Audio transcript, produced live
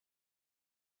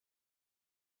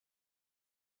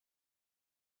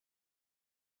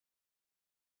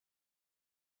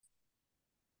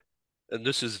And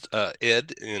this is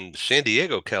Ed in San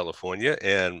Diego, California,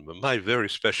 and my very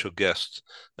special guest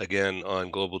again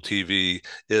on Global TV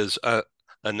is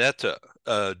Annette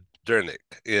Dernick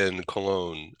in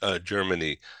Cologne,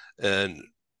 Germany. And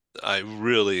I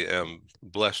really am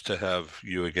blessed to have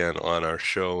you again on our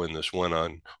show in this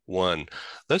one-on-one.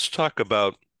 Let's talk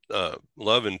about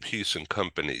love and peace in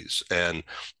companies and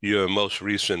your most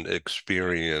recent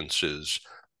experiences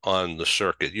on the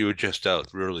circuit. You were just out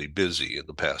really busy in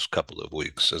the past couple of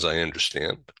weeks, as I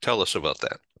understand. Tell us about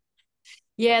that.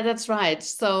 Yeah, that's right.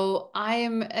 So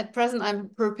I'm at present, I'm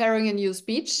preparing a new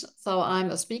speech. So I'm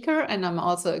a speaker and I'm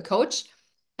also a coach.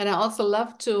 And I also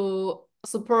love to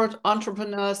support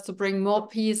entrepreneurs to bring more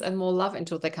peace and more love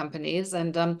into their companies.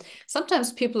 And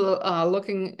sometimes people are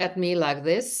looking at me like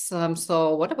this.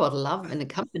 So what about love in a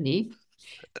company?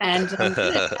 And then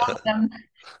I tell them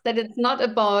that it's not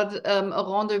about a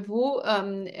rendezvous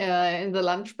in the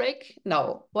lunch break.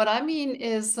 No, what I mean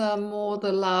is more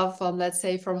the love, let's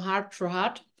say, from heart to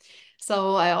heart.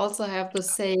 So I also have the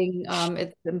saying,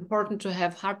 it's important to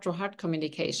have heart-to-heart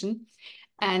communication.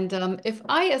 And if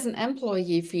I, as an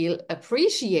employee, feel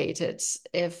appreciated,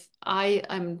 if I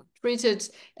am treated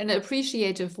in an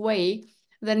appreciative way,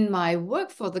 then my work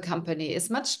for the company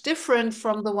is much different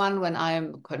from the one when I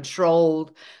am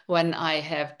controlled, when I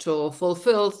have to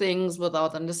fulfill things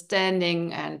without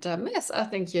understanding. And yes, I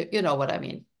think you know what I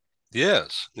mean.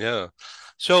 Yes, yeah.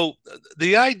 So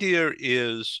the idea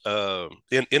is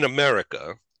in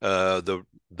America,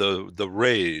 the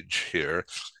rage here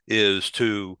is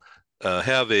to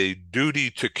have a duty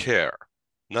to care,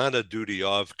 not a duty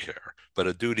of care, but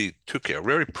a duty to care.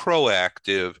 Very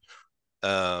proactive,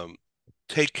 um,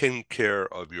 taking care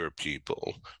of your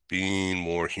people, being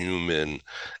more human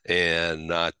and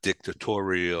not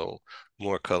dictatorial,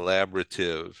 more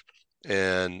collaborative,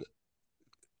 and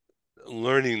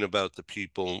learning about the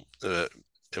people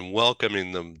and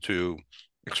welcoming them to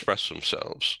express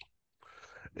themselves.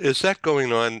 Is that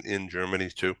going on in Germany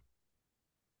too?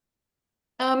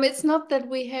 It's not that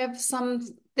we have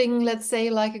something, let's say,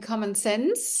 like a common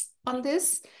sense on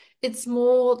this. It's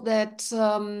more that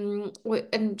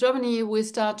in Germany we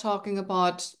start talking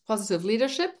about positive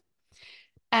leadership,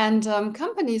 and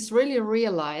companies really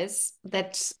realize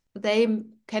that they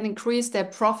can increase their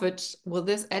profit with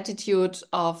this attitude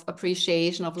of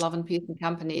appreciation of love and peace in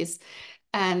companies.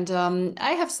 And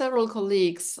I have several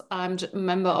colleagues. I'm a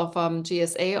member of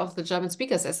GSA, of the German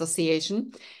Speakers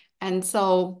Association. And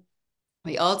so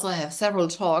we also have several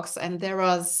talks, and there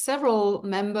are several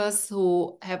members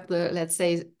who have the, let's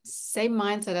say, same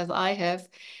mindset as I have.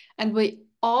 And we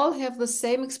all have the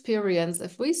same experience.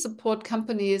 If we support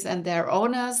companies and their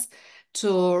owners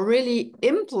to really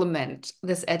implement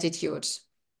this attitude.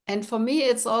 And for me,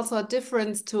 it's also a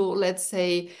difference to, let's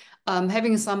say,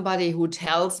 having somebody who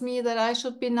tells me that I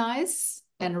should be nice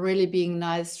and really being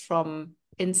nice from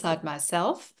inside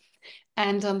myself.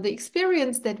 And the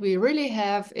experience that we really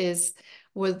have is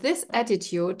with this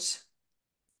attitude,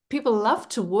 people love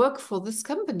to work for this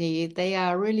company. They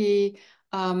are really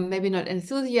maybe not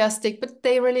enthusiastic, but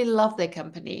they really love their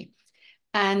company.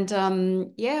 And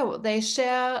yeah, they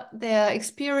share their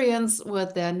experience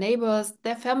with their neighbors,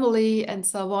 their family, and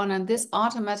so on. And this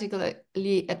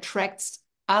automatically attracts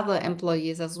other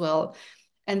employees as well.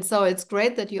 And so it's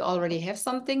great that you already have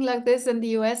something like this in the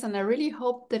US, and I really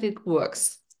hope that it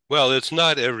works. Well, it's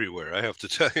not everywhere, I have to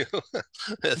tell you.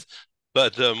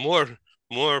 But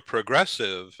more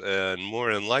progressive and more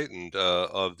enlightened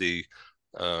of the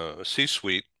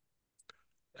C-suite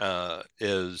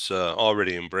is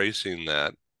already embracing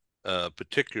that,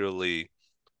 particularly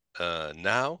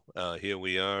now. Here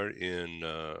we are in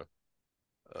uh,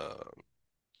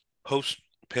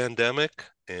 post-pandemic,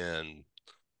 and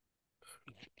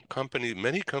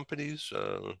many companies,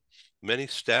 many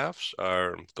staffs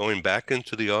are going back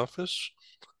into the office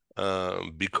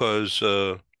because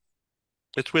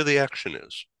it's where the action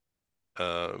is.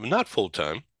 Not full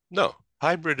time. No,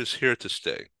 hybrid is here to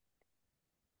stay.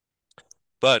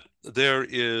 But there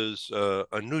is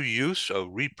a new use of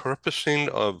repurposing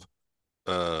of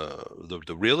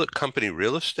the real company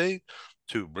real estate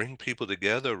to bring people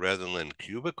together rather than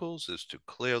cubicles, is to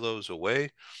clear those away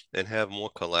and have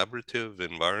more collaborative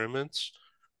environments,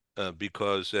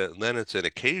 because then it's an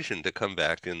occasion to come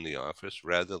back in the office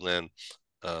rather than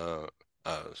uh,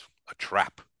 uh, a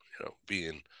trap,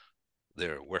 being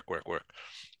there, work, work, work.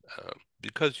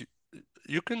 Because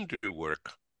you can do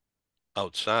work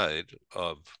outside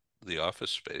of the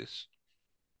office space.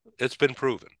 It's been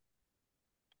proven.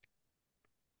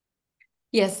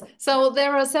 Yes, so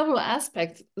there are several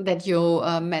aspects that you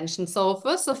mentioned. So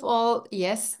first of all,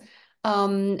 yes,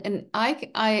 And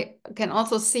I can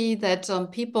also see that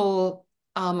people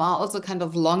are also kind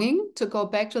of longing to go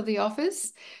back to the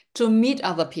office to meet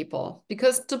other people,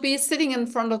 because to be sitting in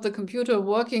front of the computer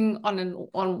working on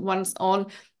one's own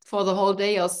for the whole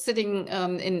day, or sitting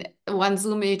in one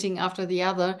Zoom meeting after the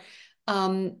other,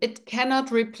 it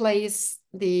cannot replace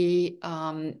the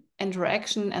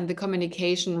interaction and the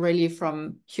communication really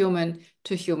from human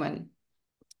to human.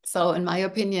 So in my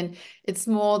opinion, it's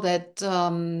more that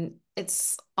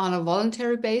it's on a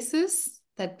voluntary basis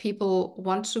that people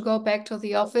want to go back to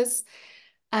the office.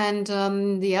 And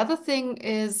the other thing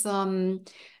is, in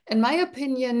my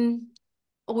opinion,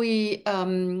 we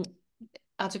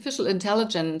artificial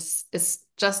intelligence is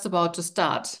just about to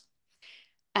start.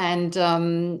 And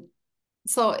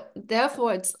so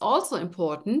therefore, it's also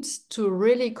important to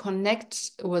really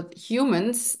connect with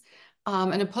humans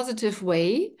in a positive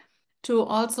way, to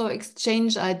also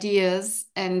exchange ideas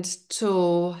and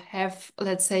to have,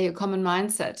 let's say, a common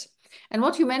mindset. And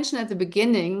what you mentioned at the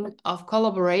beginning of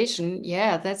collaboration,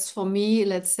 yeah, that's for me,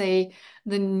 let's say,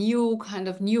 the new kind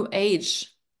of new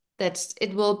age, that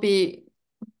it will be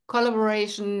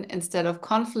collaboration instead of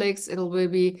conflicts. It will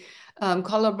be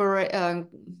collaboration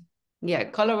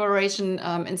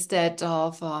instead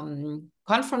of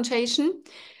confrontation.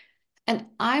 And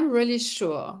I'm really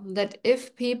sure that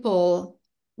if people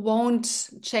won't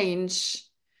change,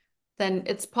 then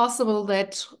it's possible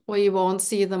that we won't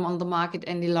see them on the market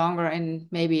any longer in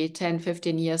maybe 10,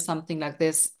 15 years, something like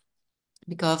this,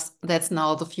 because that's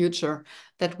now the future,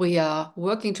 that we are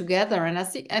working together. And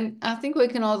I think we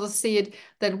can also see it,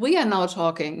 that we are now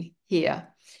talking here.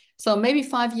 So maybe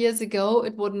 5 years ago,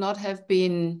 it would not have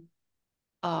been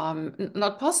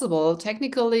not possible.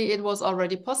 Technically, it was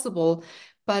already possible,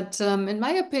 but in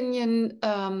my opinion,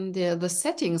 the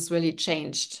settings really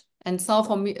changed. And so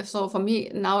for me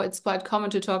now, it's quite common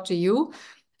to talk to you.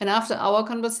 And after our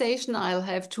conversation, I'll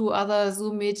have 2 other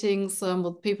Zoom meetings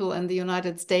with people in the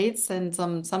United States, and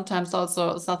sometimes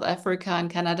also South Africa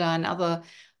and Canada and other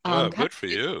Oh, good for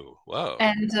countries. you. Wow.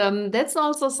 And that's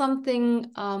also something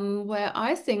where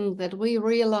I think that we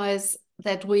realize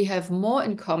that we have more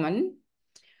in common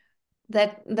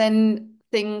than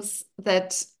things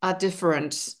that are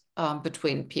different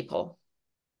between people.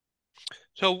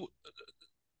 So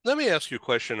let me ask you a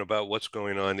question about what's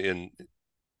going on in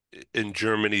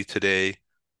Germany today,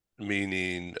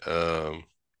 meaning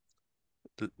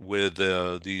with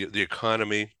the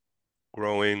economy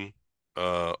growing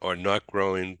or not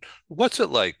growing. What's it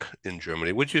like in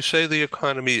Germany? Would you say the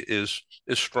economy is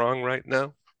strong right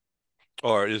now,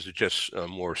 or is it just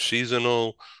more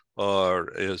seasonal, or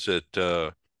is it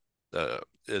the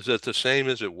same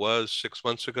as it was 6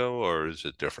 months ago, or is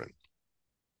it different?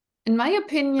 In my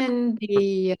opinion,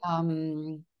 the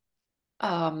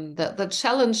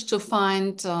challenge to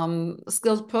find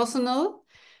skilled personnel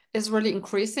is really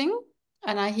increasing,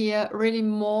 and I hear really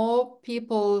more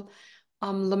people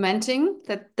lamenting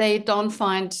that they don't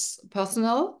find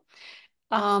personnel.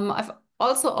 I've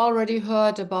also already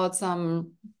heard about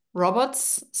some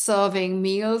robots serving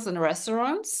meals in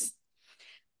restaurants.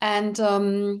 And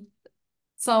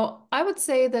so I would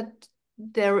say that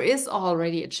there is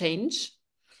already a change.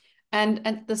 And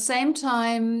at the same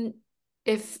time,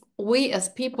 if we as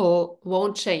people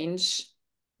won't change,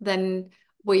 then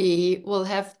we will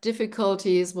have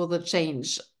difficulties with the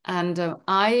change. And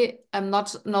I am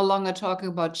not no longer talking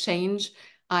about change.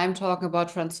 I'm talking about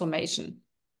transformation.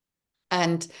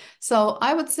 And so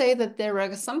I would say that there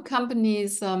are some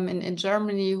companies in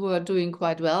Germany who are doing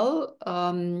quite well,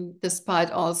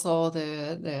 despite also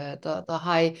the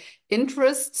high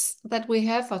interests that we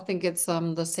have. I think it's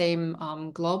the same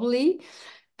globally.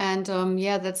 And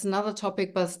yeah, that's another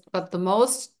topic. But the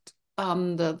most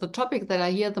the topic that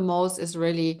I hear the most is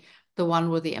really the one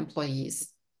with the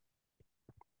employees.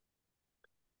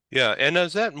 Yeah, and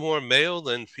is that more male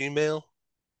than female?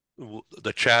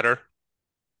 The chatter?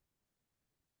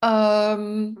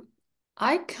 Um,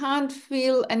 I can't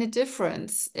feel any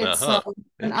difference. It's Uh-huh.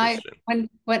 when I Interesting.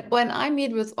 when I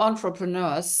meet with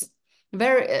entrepreneurs,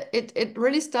 it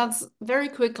really starts very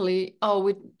quickly.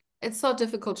 It's so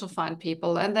difficult to find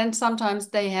people, and then sometimes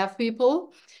they have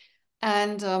people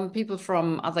and people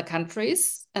from other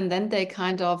countries, and then they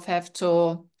kind of have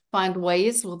to find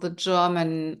ways with the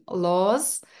German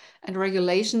laws and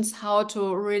regulations how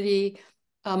to really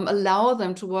allow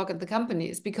them to work at the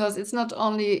companies, because it's not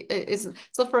only it's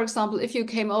so. For example, if you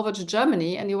came over to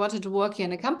Germany and you wanted to work here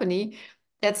in a company,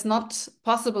 that's not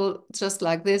possible just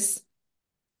like this.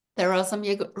 There are some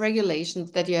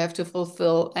regulations that you have to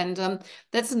fulfill, and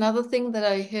that's another thing that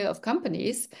I hear of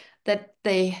companies, that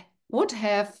they would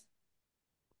have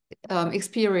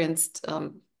experienced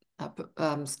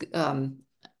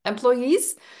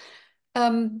employees,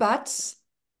 but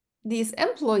these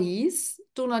employees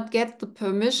do not get the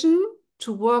permission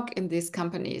to work in these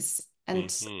companies.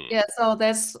 And Hmm. yeah, so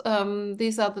that's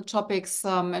these are the topics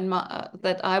in my,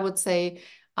 that I would say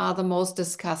are the most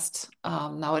discussed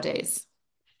nowadays.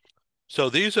 So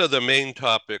these are the main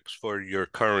topics for your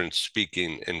current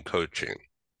speaking and coaching.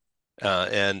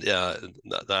 And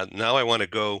now I want to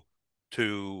go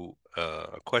to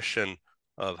a question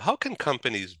of how can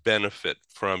companies benefit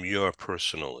from your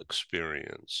personal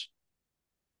experience?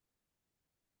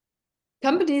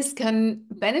 Companies can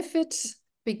benefit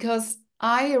because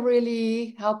I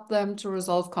really help them to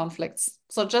resolve conflicts.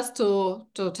 So just to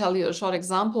tell you a short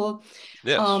example,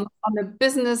 Yes. on a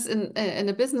business in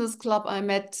a business club, I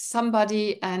met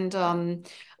somebody and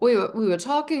we were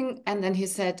talking, and then he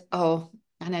said, "Oh,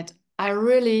 Annette, I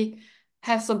really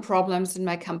have some problems in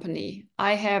my company.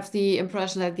 I have the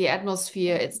impression that the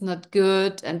atmosphere it's not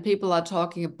good, and people are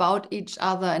talking about each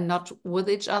other and not with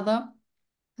each other."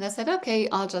 And I said, "Okay,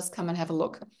 I'll just come and have a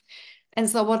look." And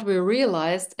so what we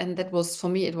realized, and that was for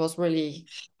me, it was really,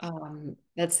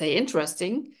 let's say,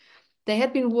 interesting. They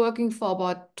had been working for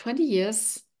about 20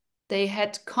 years. They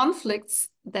had conflicts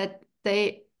that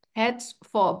they had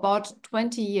for about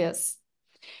 20 years.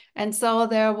 And so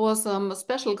there was a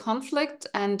special conflict.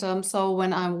 And so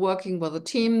when I'm working with the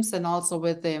teams and also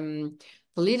with the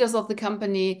leaders of the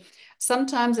company,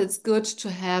 sometimes it's good to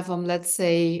have, let's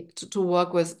say, to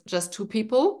work with just two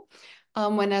people.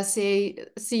 When I see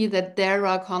that there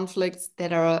are conflicts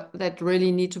that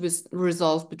really need to be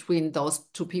resolved between those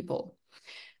two people.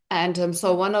 And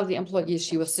so one of the employees,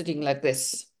 she was sitting like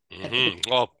this at the beginning.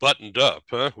 All buttoned up,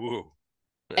 huh? Ooh.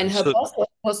 And And her so, boss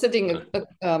was sitting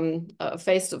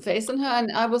face to face on her,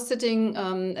 and I was sitting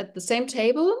at the same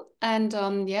table. And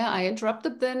yeah, I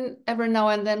interrupted then every now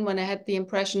and then when I had the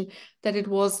impression that it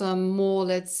was more,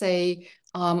 let's say,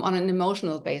 on an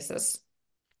emotional basis.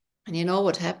 And you know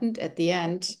what happened at the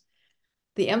end?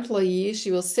 The employee,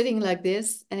 she was sitting like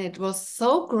this, and it was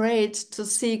so great to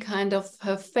see kind of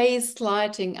her face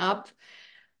lighting up,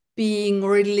 being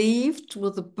relieved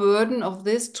with the burden of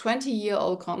this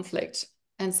 20-year-old conflict.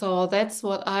 And so that's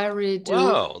what I really do.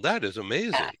 wow, that is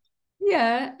amazing.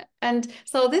 Yeah. And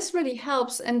so this really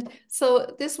helps. And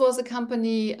so this was a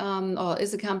company, or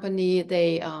is a company,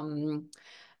 they do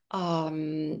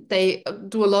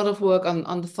a lot of work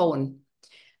on the phone.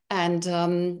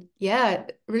 And yeah,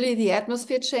 really the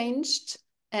atmosphere changed,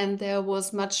 and there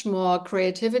was much more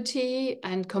creativity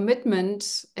and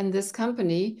commitment in this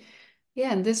company.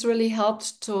 Yeah, and this really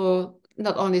helped to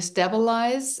not only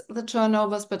stabilize the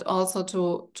turnovers, but also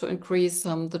to increase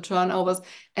the turnovers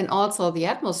and also the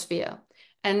atmosphere.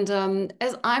 And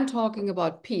as I'm talking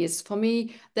about peace, for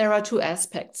me, there are two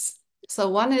aspects. So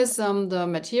one is the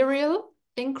material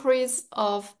increase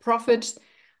of profit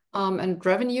and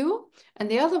revenue. And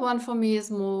the other one for me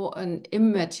is more an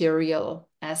immaterial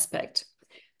aspect.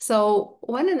 So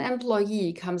when an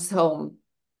employee comes home,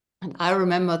 and I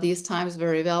remember these times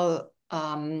very well,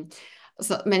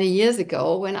 so many years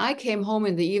ago, when I came home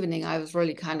in the evening, I was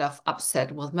really kind of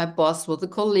upset with my boss, with the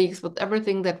colleagues, with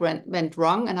everything that went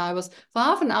wrong. And I was, for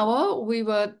half an hour, we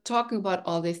were talking about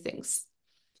all these things.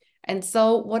 And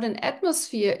so, what an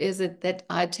atmosphere is it that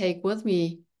I take with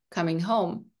me coming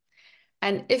home?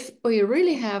 And if we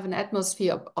really have an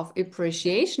atmosphere of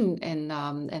appreciation in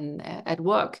at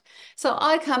work, so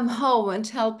I come home and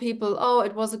tell people, "Oh,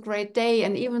 it was a great day."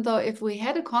 And even though if we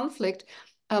had a conflict,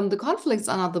 the conflicts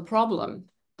are not the problem.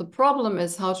 The problem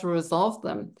is how to resolve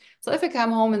them. So if I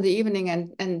come home in the evening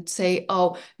and say,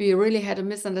 "Oh, we really had a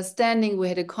misunderstanding, we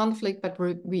had a conflict, but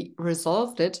we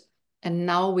resolved it, and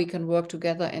now we can work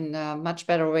together in a much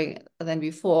better way than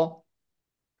before."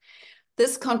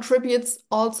 This contributes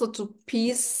also to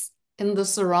peace in the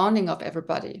surrounding of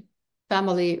everybody,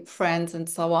 family, friends, and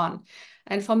so on.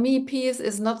 And for me, peace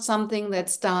is not something that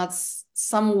starts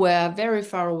somewhere very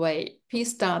far away. Peace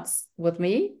starts with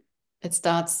me, it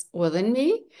starts within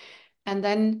me. And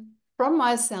then from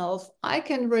myself, I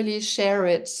can really share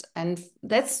it. And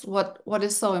that's what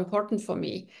is so important for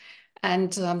me.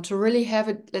 And to really have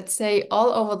it, let's say,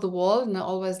 all over the world. And I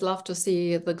always love to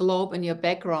see the globe in your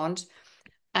background.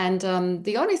 And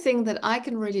the only thing that I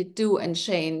can really do and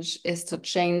change is to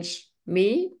change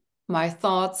me, my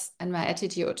thoughts, and my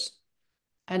attitude.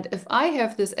 And if I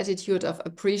have this attitude of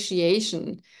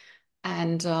appreciation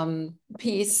and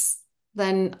peace,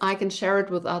 then I can share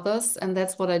it with others. And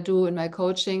that's what I do in my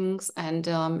coachings and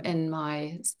in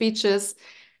my speeches.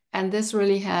 And this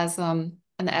really has an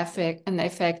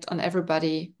effect on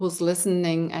everybody who's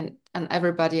listening and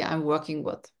everybody I'm working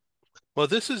with. Well,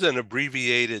 this is an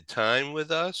abbreviated time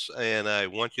with us, and I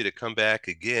want you to come back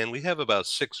again. We have about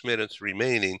 6 minutes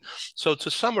remaining. So,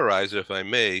 to summarize, if I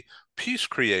may, peace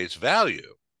creates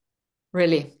value.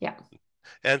 Really, yeah.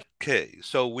 And okay,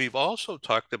 so we've also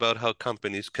talked about how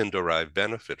companies can derive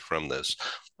benefit from this.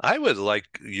 I would like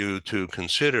you to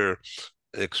consider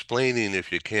explaining,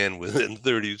 if you can, within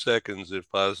 30 seconds, if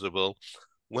possible,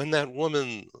 when that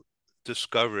woman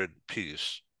discovered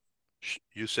peace,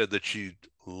 you said that she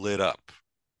lit up.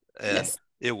 And Yes.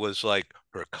 it was like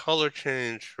her color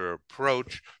changed, her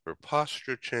approach, her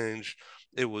posture changed.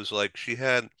 It was like she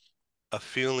had a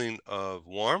feeling of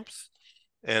warmth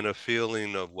and a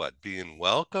feeling of what, being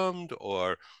welcomed,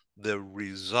 or the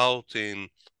resulting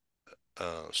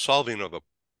solving of a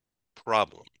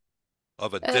problem,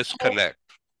 of a Uh, disconnect.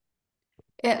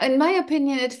 in my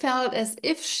opinion, it felt as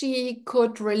if she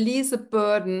could release a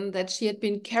burden that she had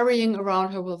been carrying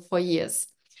around her for years.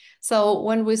 So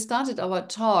when we started our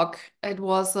talk, it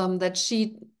was that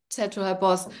she said to her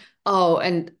boss, "Oh,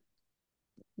 and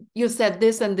you said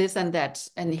this and this and that,"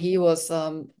 and he was,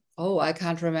 "Oh, I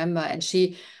can't remember." And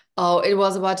she, "Oh, it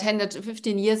was about 10 to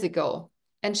 15 years ago."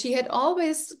 And she had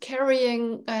always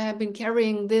been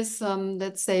carrying this,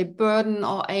 let's say, burden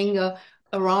or anger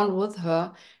around with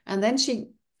her. And then she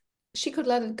could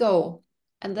let it go.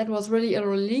 And that was really a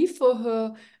relief for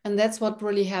her. And that's what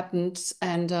really happened.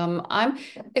 And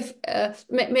if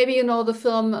maybe you know the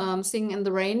film Singing in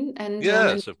the Rain. And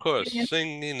Yes, of course,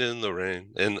 singing in the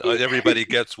rain, and everybody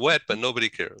gets wet, but nobody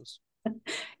cares.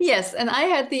 yes, and I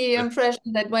had the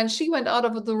impression that when she went out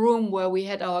of the room where we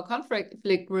had our conflict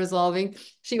resolving,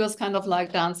 she was kind of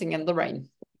like dancing in the rain.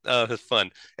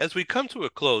 Fun. As we come to a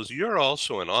close, you're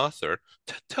also an author.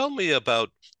 Tell me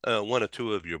about one or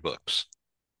two of your books.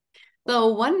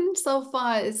 So one so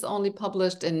far is only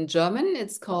published in German.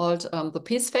 It's called The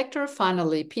Peace Factor,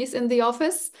 Finally Peace in the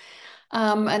Office.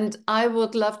 And I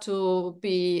would love to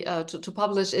be to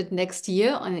publish it next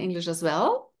year in English as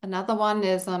well. Another one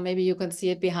is maybe you can see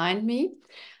it behind me.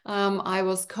 I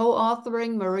was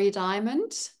co-authoring Marie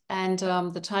Diamond, and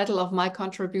the title of my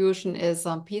contribution is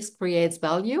Peace Creates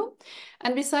Value.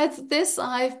 And besides this,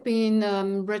 I've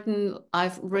written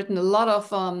a lot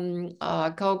of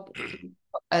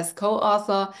as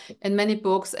co-author in many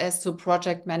books as to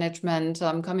project management,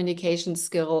 communication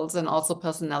skills, and also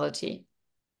personality.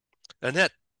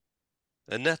 Annette,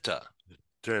 Annetta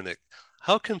Dernick,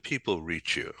 how can people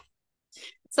reach you?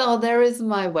 So there is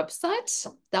my website,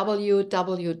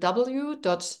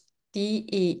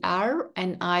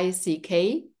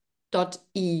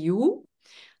 www.dernick.eu,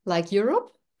 like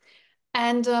Europe.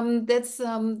 And this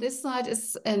site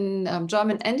is in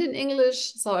German and in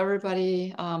English, so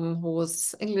everybody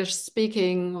who's English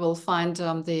speaking will find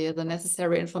the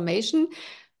necessary information.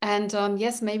 And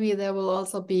yes, maybe there will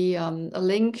also be a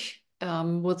link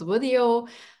with video.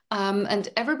 And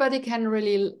everybody can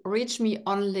really reach me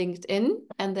on LinkedIn.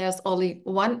 And there's only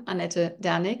one Annette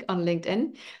Dernick on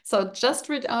LinkedIn. So just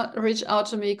reach out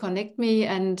to me, connect me,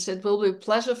 and it will be a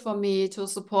pleasure for me to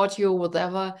support you,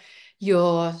 whatever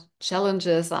your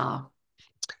challenges are.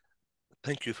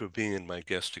 Thank you for being my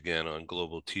guest again on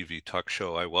Global TV Talk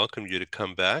Show. I welcome you to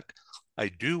come back. I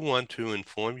do want to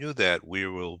inform you that we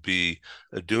will be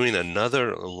doing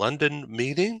another London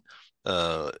meeting.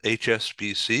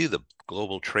 HSBC, the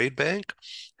Global Trade Bank,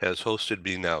 has hosted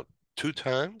me now 2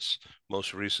 times,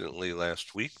 most recently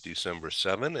last week, December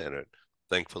 7, and it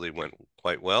thankfully went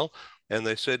quite well. And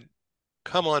they said,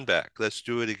 come on back, let's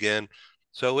do it again.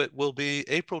 So it will be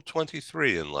April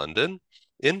 23 in London,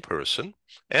 in person,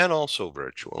 and also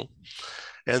virtual.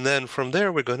 And then from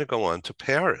there, we're going to go on to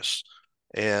Paris.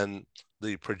 And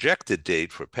the projected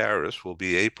date for Paris will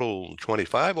be April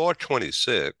 25 or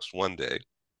 26, one day.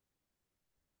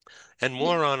 And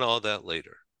more on all that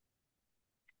later.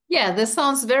 Yeah, this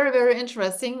sounds very, very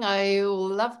interesting. I will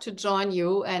love to join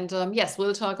you. And yes,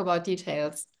 we'll talk about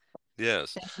details.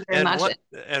 Yes. Thank you very And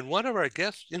much. one of our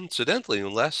guests, incidentally, in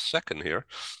the last second here,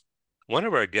 one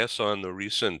of our guests on the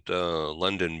recent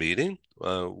London meeting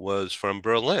was from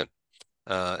Berlin.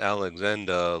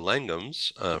 Alexander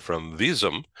Langams from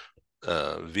Visum,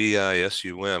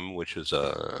 VISUM, which is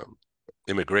a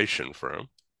immigration firm.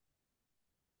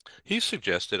 He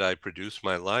suggested I produce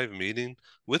my live meeting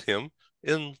with him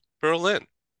in Berlin,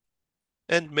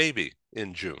 and maybe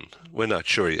in June. We're not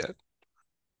sure yet.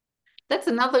 That's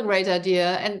another great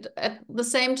idea. And at the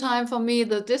same time, for me,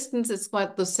 the distance is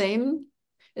quite the same.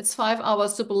 It's 5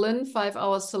 hours to Berlin, 5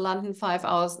 hours to London, 5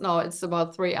 hours. No, it's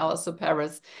about 3 hours to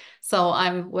Paris. So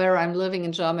where I'm living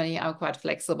in Germany, I'm quite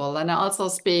flexible. And I also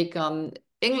speak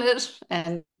English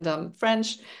and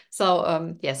French.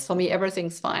 So yes, for me,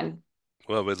 everything's fine.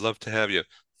 Well, we'd love to have you.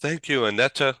 Thank you,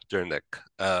 Annette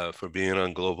Dernick, for being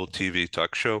on Global TV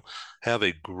Talk Show. Have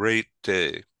a great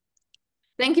day.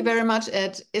 Thank you very much,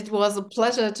 Ed. It was a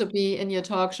pleasure to be in your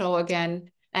talk show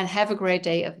again, and have a great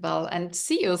day as well. And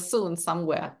see you soon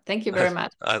somewhere. Thank you very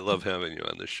much. I love having you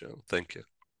on this show. Thank you.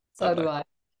 So do Bye-bye. I.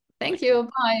 Thank Thank you. you.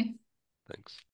 Bye. Thanks.